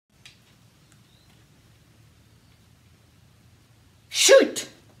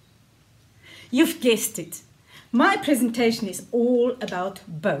You've guessed it. My presentation is all about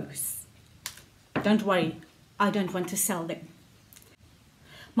bows. Don't worry, I don't want to sell them.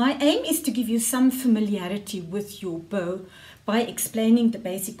 My aim is to give you some familiarity with your bow by explaining the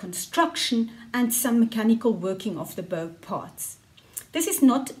basic construction and some mechanical working of the bow parts. This is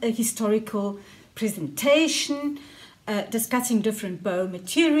not a historical presentation discussing different bow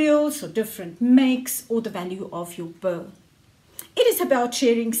materials or different makes or the value of your bow. It is about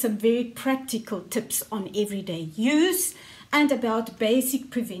sharing some very practical tips on everyday use and about basic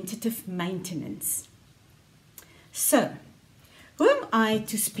preventative maintenance. So, who am I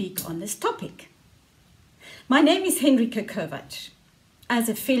to speak on this topic? My name is Henrike Kovats. As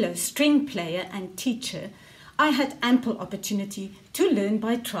a fellow string player and teacher, I had ample opportunity to learn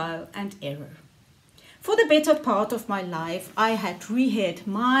by trial and error. For the better part of my life, I had rehaired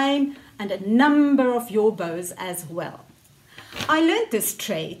mine and a number of your bows as well. I learned this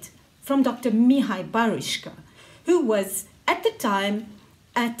trade from Dr. Mihai Barushka, who was at the time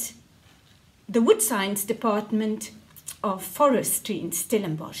at the Wood Science Department of Forestry in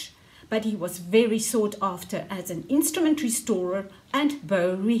Stellenbosch, but he was very sought after as an instrument restorer and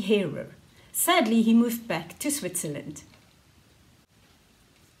bow rehairer. Sadly, he moved back to Switzerland.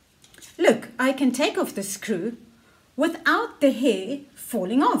 Look, I can take off the screw without the hair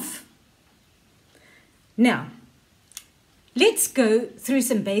falling off. Now, let's go through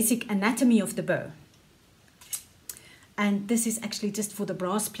some basic anatomy of the bow. And this is actually just for the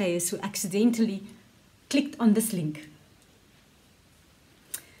brass players who accidentally clicked on this link.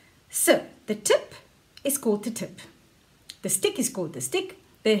 So, the tip is called the tip. The stick is called the stick.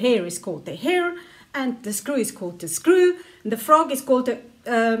 The hair is called the hair. And the screw is called the screw. And the frog is called the...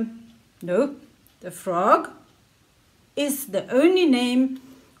 the frog is the only name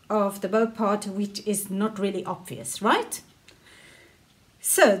of the bow part which is not really obvious, right?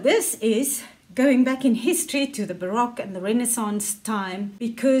 So this is going back in history to the Baroque and the Renaissance time,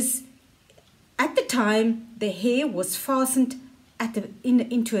 because at the time the hair was fastened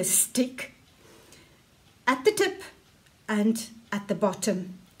into a stick at the tip and at the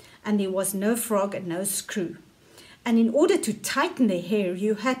bottom, and there was no frog and no screw. And in order to tighten the hair,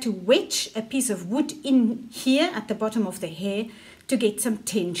 you had to wedge a piece of wood in here at the bottom of the hair to get some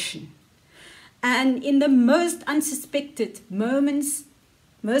tension. And in the most unsuspected moments,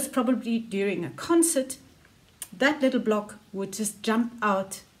 most probably during a concert, that little block would just jump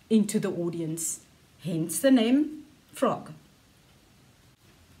out into the audience. Hence the name frog.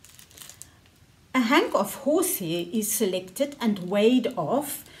 A hank of horsehair is selected and weighed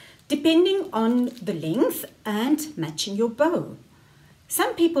off depending on the length and matching your bow.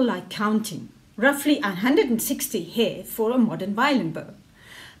 Some people like counting, roughly 160 hair for a modern violin bow.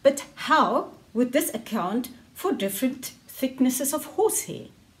 But how would this account for different thicknesses of horsehair?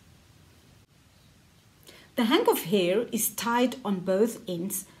 The hank of hair is tied on both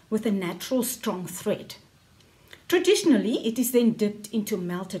ends with a natural strong thread. Traditionally, it is then dipped into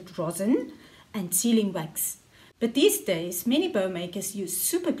melted rosin and sealing wax. But these days, many bow makers use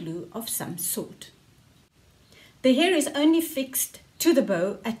super glue of some sort. The hair is only fixed to the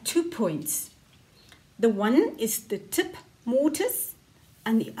bow at 2 points. The one is the tip mortise,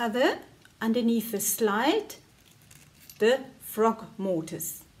 and the other, underneath the slide, the frog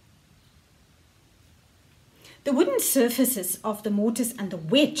mortise. The wooden surfaces of the mortise and the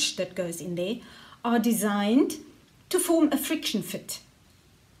wedge that goes in there are designed to form a friction fit.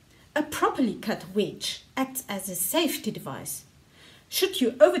 A properly cut wedge acts as a safety device. Should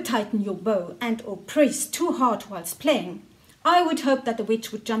you over-tighten your bow and or press too hard whilst playing, I would hope that the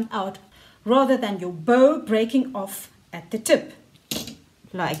wedge would jump out rather than your bow breaking off at the tip,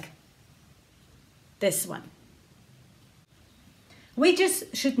 like this one. Wedges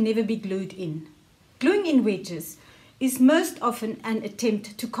should never be glued in. Gluing in wedges is most often an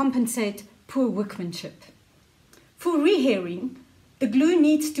attempt to compensate poor workmanship. For rehairing, the glue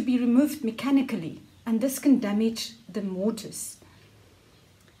needs to be removed mechanically, and this can damage the mortise.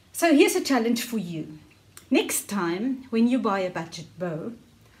 So here's a challenge for you. Next time, when you buy a budget bow,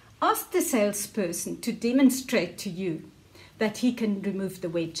 ask the salesperson to demonstrate to you that he can remove the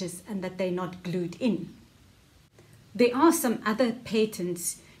wedges and that they're not glued in. There are some other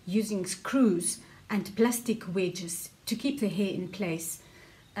patents using screws and plastic wedges to keep the hair in place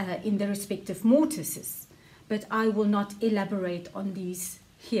in the respective mortises, but I will not elaborate on these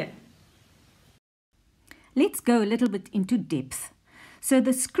here. Let's go a little bit into depth. So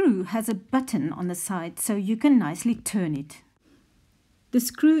the screw has a button on the side so you can nicely turn it. The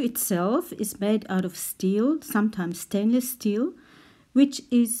screw itself is made out of steel, sometimes stainless steel, which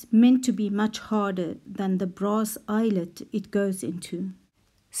is meant to be much harder than the brass eyelet it goes into.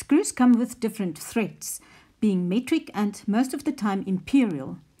 Screws come with different threads, being metric and most of the time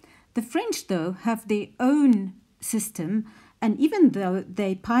imperial. The French, though, have their own system, and even though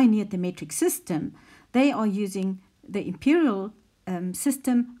they pioneered the metric system, they are using the imperial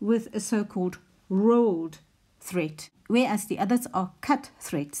system with a so-called rolled thread, whereas the others are cut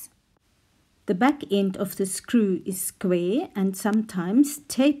threads. The back end of the screw is square and sometimes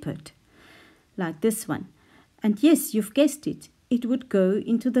tapered, like this one. And yes, you've guessed it, it would go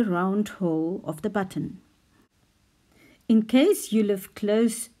into the round hole of the button. In case you live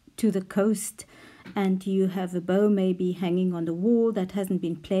close to the coast and you have a bow maybe hanging on the wall that hasn't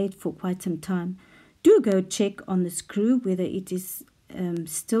been played for quite some time, do go check on the screw whether it is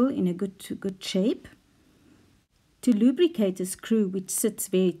still in a good shape. To lubricate a screw which sits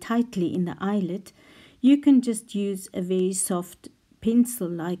very tightly in the eyelet, you can just use a very soft pencil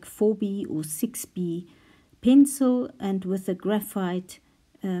like 4B or 6B pencil, and with a graphite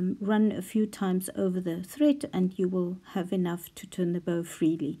run a few times over the thread and you will have enough to turn the bow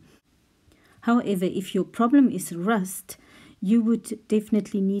freely. However, if your problem is rust, you would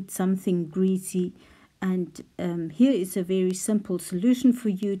definitely need something greasy, and here is a very simple solution for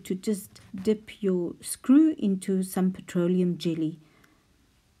you to just dip your screw into some petroleum jelly.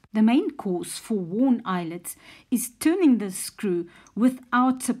 The main course for worn eyelets is turning the screw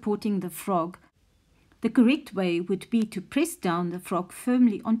without supporting the frog. The correct way would be to press down the frog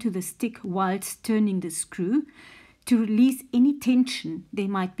firmly onto the stick whilst turning the screw to release any tension there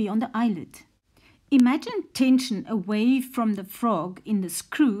might be on the eyelet. Imagine tension away from the frog in the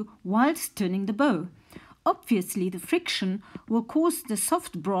screw whilst turning the bow. Obviously, the friction will cause the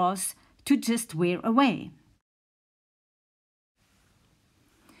soft brass to just wear away.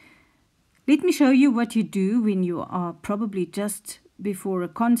 Let me show you what you do when you are probably just before a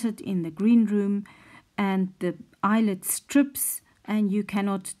concert in the green room and the eyelet strips and you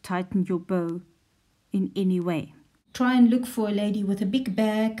cannot tighten your bow in any way. Try and look for a lady with a big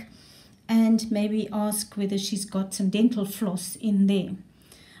bag and maybe ask whether she's got some dental floss in there.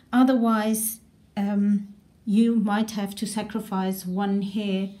 Otherwise, you might have to sacrifice one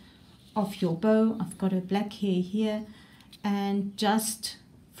hair of your bow. I've got a black hair here, and just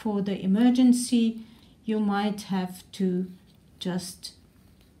for the emergency, you might have to just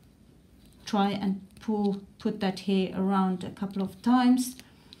try and put that hair around a couple of times.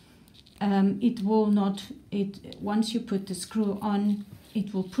 Once you put the screw on,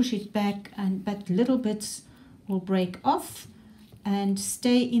 it will push it back, but little bits will break off and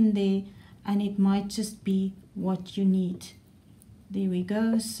stay in there, and it might just be what you need. There we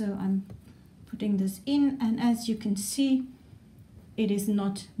go. So I'm putting this in, and as you can see, it is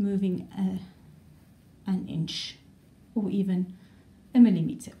not moving an inch or even a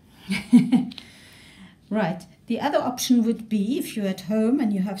millimeter. Right, the other option would be, if you're at home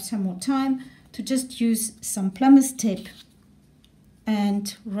and you have some more time, to just use some plumber's tape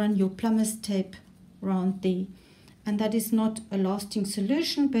and run your plumber's tape around there. And that is not a lasting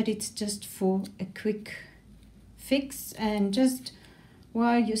solution, but it's just for a quick fix, and just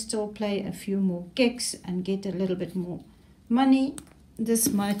while you still play a few more gigs and get a little bit more money, this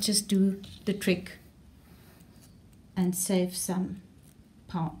might just do the trick and save some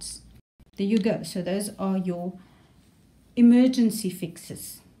pounds. There you go. So those are your emergency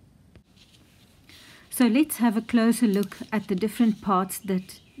fixes. So let's have a closer look at the different parts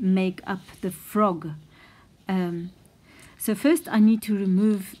that make up the frog. So first I need to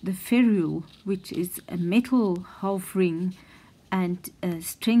remove the ferrule, which is a metal half ring and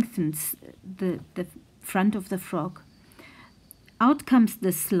strengthens the front of the frog. Out comes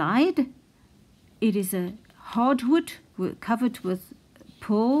the slide. It is a hardwood covered with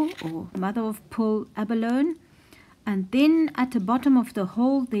pearl or mother of pearl abalone, and then at the bottom of the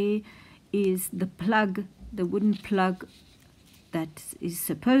hole there is the plug, the wooden plug that is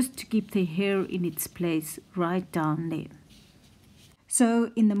supposed to keep the hair in its place right down there.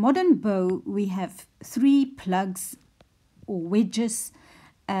 So in the modern bow we have 3 plugs or wedges,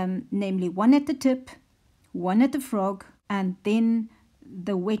 namely one at the tip, one at the frog, and then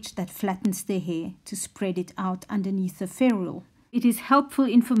the wedge that flattens the hair to spread it out underneath the ferrule. It is helpful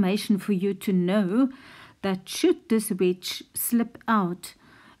information for you to know that should this wedge slip out,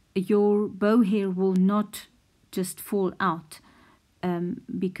 your bow hair will not just fall out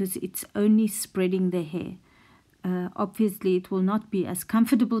because it's only spreading the hair. Obviously it will not be as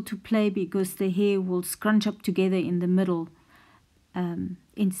comfortable to play because the hair will scrunch up together in the middle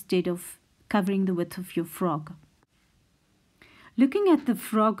instead of covering the width of your frog. Looking at the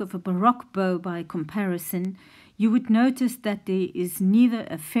frog of a baroque bow by comparison, you would notice that there is neither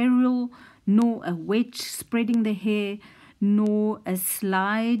a ferrule nor a wedge spreading the hair, nor a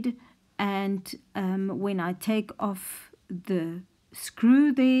slide, and when I take off the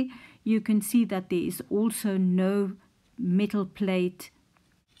screw there, you can see that there is also no metal plate,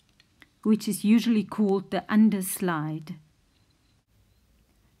 which is usually called the underslide.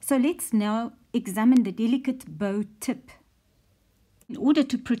 So let's now examine the delicate bow tip. In order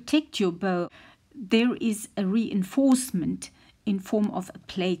to protect your bow, there is a reinforcement in form of a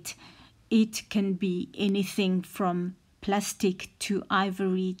plate. It can be anything from plastic to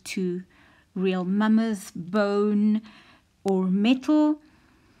ivory to real mammoth, bone or metal.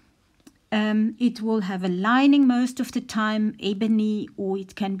 It will have a lining most of the time, ebony, or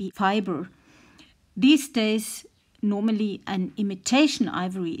it can be fiber. These days, normally an imitation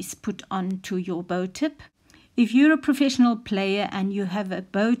ivory is put onto your bow tip. If you're a professional player and you have a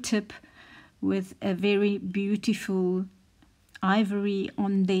bow tip with a very beautiful ivory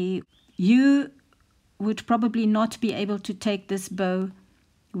on there, you would probably not be able to take this bow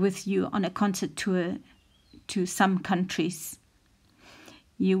with you on a concert tour to some countries.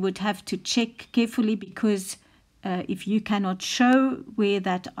 You would have to check carefully, because if you cannot show where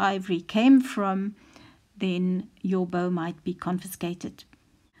that ivory came from, then your bow might be confiscated.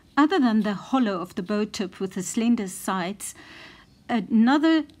 Other than the hollow of the bow tip with the slender sides,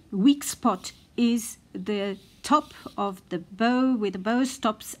 another weak spot is the top of the bow, where the bow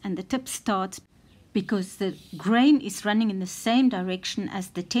stops and the tip starts, because the grain is running in the same direction as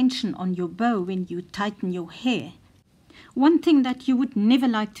the tension on your bow when you tighten your hair. One thing that you would never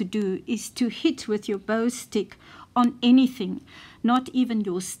like to do is to hit with your bow stick on anything, not even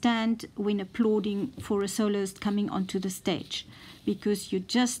your stand when applauding for a soloist coming onto the stage, because you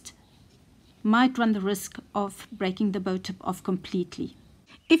just might run the risk of breaking the bow tip off completely.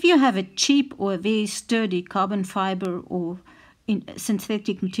 If you have a cheap or a very sturdy carbon fiber or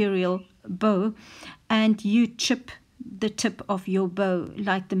synthetic material bow and you chip the tip of your bow,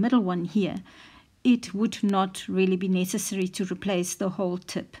 like the middle one here, it would not really be necessary to replace the whole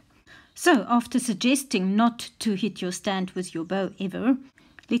tip. So after suggesting not to hit your stand with your bow ever,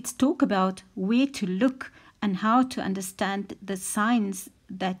 let's talk about where to look and how to understand the signs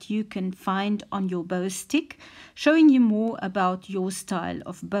that you can find on your bow stick, showing you more about your style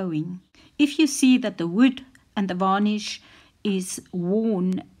of bowing. If you see that the wood and the varnish is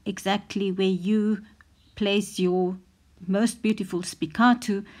worn exactly where you place your most beautiful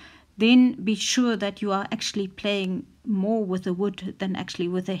spiccato, then be sure that you are actually playing more with the wood than actually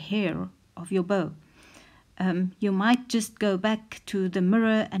with the hair of your bow. You might just go back to the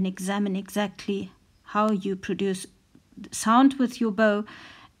mirror and examine exactly how you produce sound with your bow,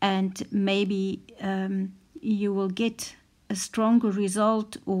 and maybe you will get a stronger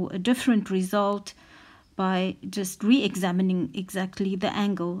result or a different result by just re-examining exactly the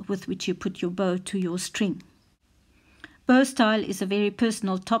angle with which you put your bow to your string. Bow style is a very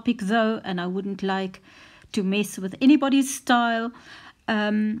personal topic though, and I wouldn't like to mess with anybody's style.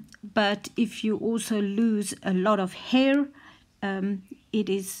 But if you also lose a lot of hair, it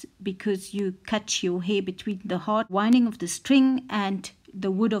is because you catch your hair between the hard winding of the string and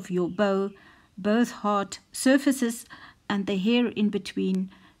the wood of your bow, both hard surfaces, and the hair in between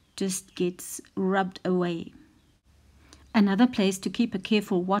just gets rubbed away. Another place to keep a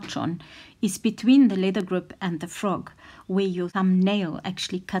careful watch on is between the leather grip and the frog, where your thumbnail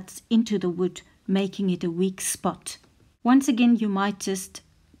actually cuts into the wood, making it a weak spot. Once again, you might just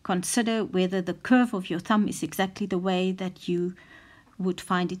consider whether the curve of your thumb is exactly the way that you would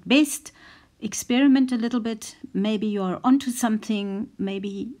find it best. Experiment a little bit. Maybe you are onto something.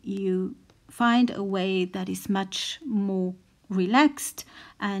 Maybe you find a way that is much more relaxed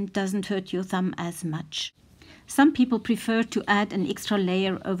and doesn't hurt your thumb as much. Some people prefer to add an extra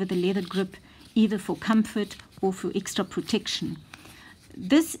layer over the leather grip, either for comfort or for extra protection.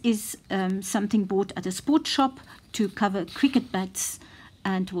 This is something bought at a sports shop to cover cricket bats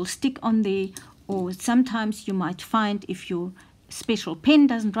and will stick on there, or sometimes you might find if your special pen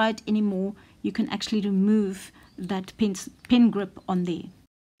doesn't write anymore, you can actually remove that pen grip on there.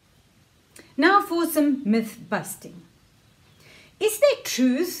 Now for some myth busting. Is there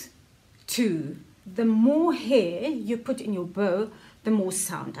truth to the more hair you put in your bow, the more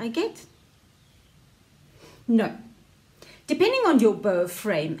sound I get? No. Depending on your bow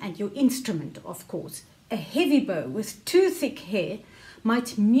frame and your instrument, of course, a heavy bow with too thick hair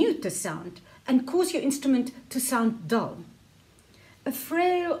might mute the sound and cause your instrument to sound dull. A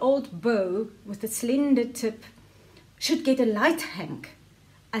frail old bow with a slender tip should get a light hank,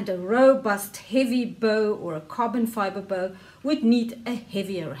 and a robust heavy bow or a carbon fiber bow would need a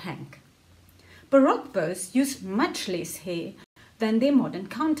heavier hank. Baroque bows use much less hair than their modern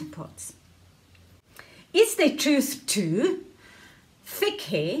counterparts. Is there truth to thick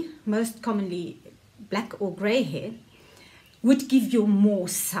hair, most commonly black or grey hair, would give you more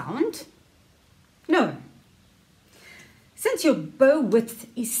sound? No. Since your bow width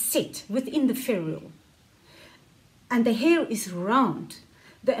is set within the ferrule and the hair is round,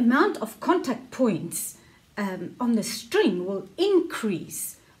 the amount of contact points on the string will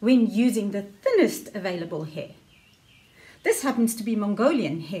increase when using the thinnest available hair. This happens to be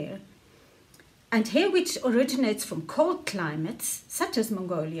Mongolian hair, and hair which originates from cold climates, such as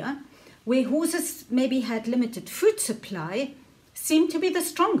Mongolia, where horses maybe had limited food supply, seem to be the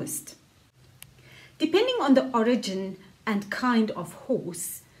strongest. Depending on the origin and kind of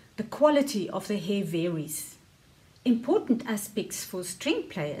horse, the quality of the hair varies. Important aspects for string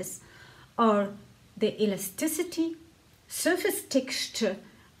players are the elasticity, surface texture,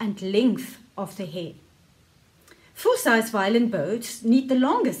 and length of the hair. Full-size violin bows need the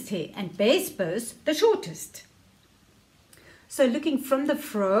longest hair and bass bows the shortest. So looking from the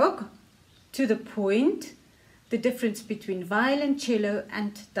frog to the point, the difference between violin, cello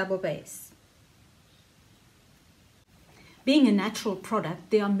and double bass. Being a natural product,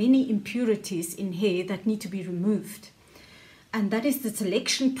 there are many impurities in hair that need to be removed. And that is the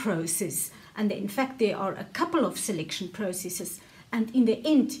selection process. And in fact, there are a couple of selection processes. And in the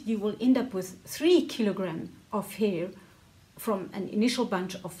end, you will end up with 3 kilograms of hair from an initial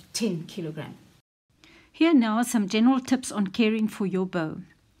bunch of 10 kilograms. Here now are some general tips on caring for your bow.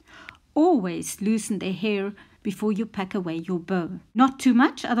 Always loosen the hair before you pack away your bow. Not too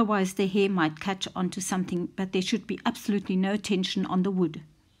much, otherwise the hair might catch onto something, but there should be absolutely no tension on the wood.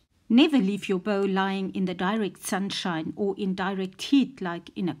 Never leave your bow lying in the direct sunshine or in direct heat like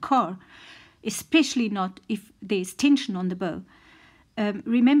in a car, especially not if there's tension on the bow.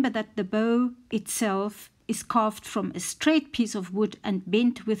 Remember that the bow itself is carved from a straight piece of wood and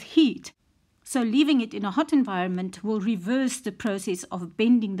bent with heat. So leaving it in a hot environment will reverse the process of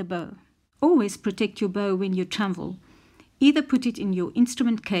bending the bow. Always protect your bow when you travel. Either put it in your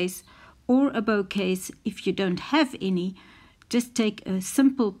instrument case or a bow case. If you don't have any, just take a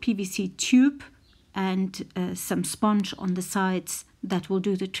simple PVC tube and some sponge on the sides. That will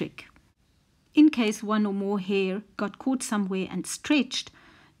do the trick. In case one or more hair got caught somewhere and stretched,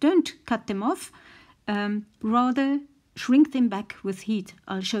 don't cut them off. Rather, shrink them back with heat.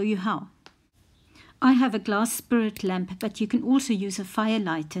 I'll show you how. I have a glass spirit lamp, but you can also use a fire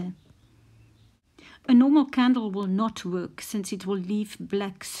lighter. A normal candle will not work since it will leave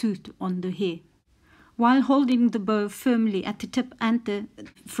black soot on the hair. While holding the bow firmly at the tip and the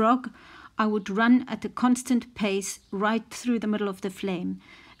frog, I would run at a constant pace right through the middle of the flame,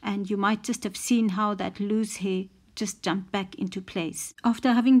 and you might just have seen how that loose hair just jumped back into place.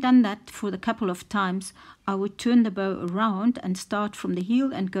 After having done that for a couple of times, I would turn the bow around and start from the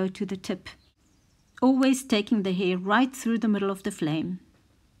heel and go to the tip, always taking the hair right through the middle of the flame.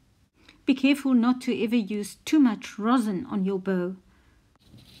 Be careful not to ever use too much rosin on your bow.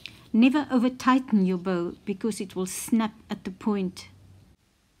 Never over-tighten your bow because it will snap at the point.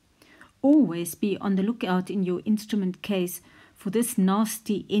 Always be on the lookout in your instrument case for this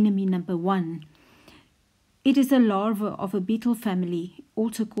nasty enemy number 1. It is a larva of a beetle family,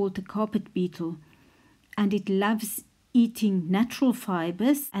 also called the carpet beetle, and it loves eating natural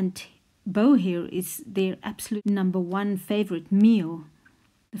fibers, and bow hair is their absolute number 1 favorite meal.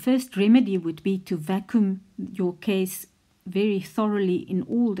 The first remedy would be to vacuum your case very thoroughly in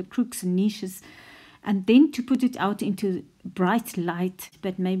all the crooks and niches, and then to put it out into bright light,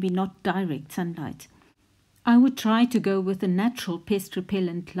 but maybe not direct sunlight. I would try to go with a natural pest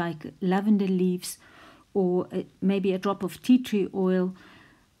repellent like lavender leaves, or maybe a drop of tea tree oil,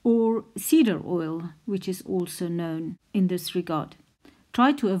 or cedar oil, which is also known in this regard.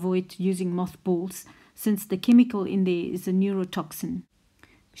 Try to avoid using mothballs, since the chemical in there is a neurotoxin.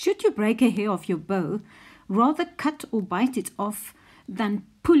 Should you break a hair off your bow, rather cut or bite it off than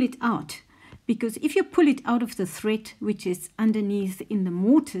pull it out, because if you pull it out of the thread which is underneath in the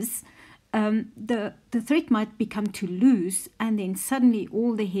mortise, the thread might become too loose, and then suddenly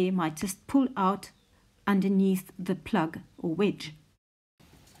all the hair might just pull out underneath the plug or wedge.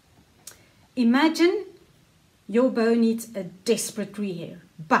 Imagine your bow needs a desperate rehair,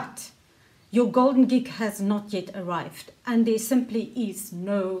 but your golden gig has not yet arrived, and there simply is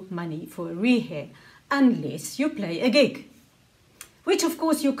no money for a rehair unless you play a gig, which of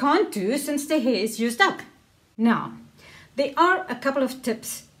course you can't do since the hair is used up. Now, there are a couple of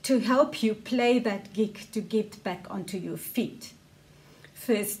tips to help you play that gig to get back onto your feet.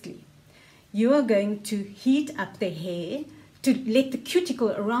 Firstly, you are going to heat up the hair to let the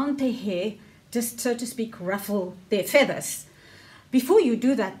cuticle around the hair just, so to speak, ruffle their feathers. Before you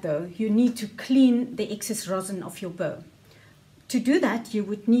do that though, you need to clean the excess rosin off your bow. To do that, you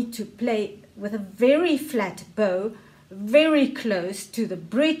would need to play with a very flat bow, very close to the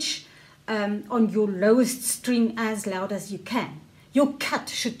bridge, on your lowest string as loud as you can. Your cat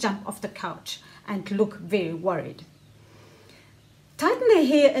should jump off the couch and look very worried. Tighten the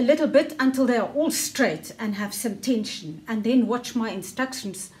hair a little bit until they are all straight and have some tension, and then watch my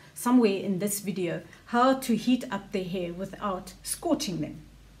instructions somewhere in this video how to heat up the hair without scorching them.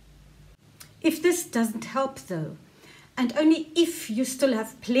 If this doesn't help though, and only if you still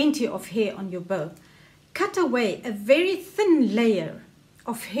have plenty of hair on your bow, cut away a very thin layer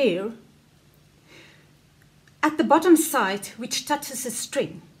of hair at the bottom side which touches a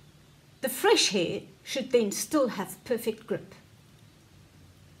string. The fresh hair should then still have perfect grip.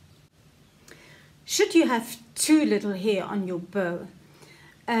 Should you have too little hair on your bow,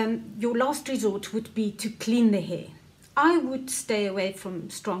 your last resort would be to clean the hair. I would stay away from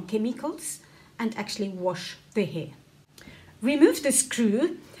strong chemicals and actually wash the hair. Remove the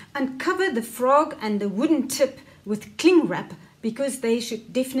screw and cover the frog and the wooden tip with cling wrap because they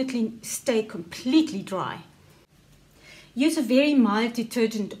should definitely stay completely dry. Use a very mild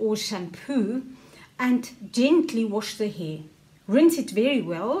detergent or shampoo and gently wash the hair. Rinse it very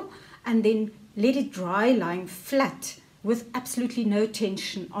well and then let it dry lying flat with absolutely no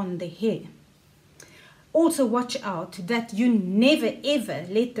tension on the hair. Also watch out that you never ever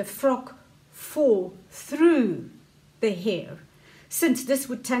let the frog fall through the hair, since this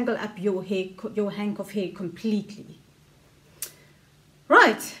would tangle up your hair, your hank of hair completely.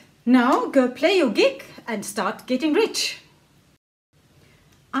 Right, now go play your gig and start getting rich.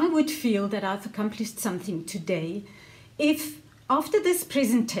 I would feel that I've accomplished something today if, after this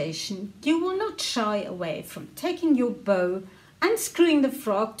presentation, you will not shy away from taking your bow, unscrewing the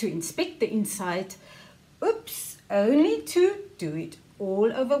frog to inspect the inside, oops, only to do it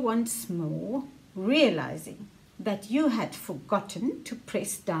all over once more, realizing that you had forgotten to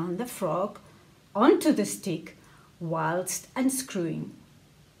press down the frog onto the stick whilst unscrewing.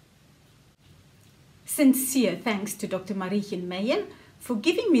 Sincere thanks to Dr. Henrike Kovats for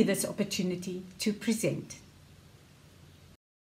giving me this opportunity to present.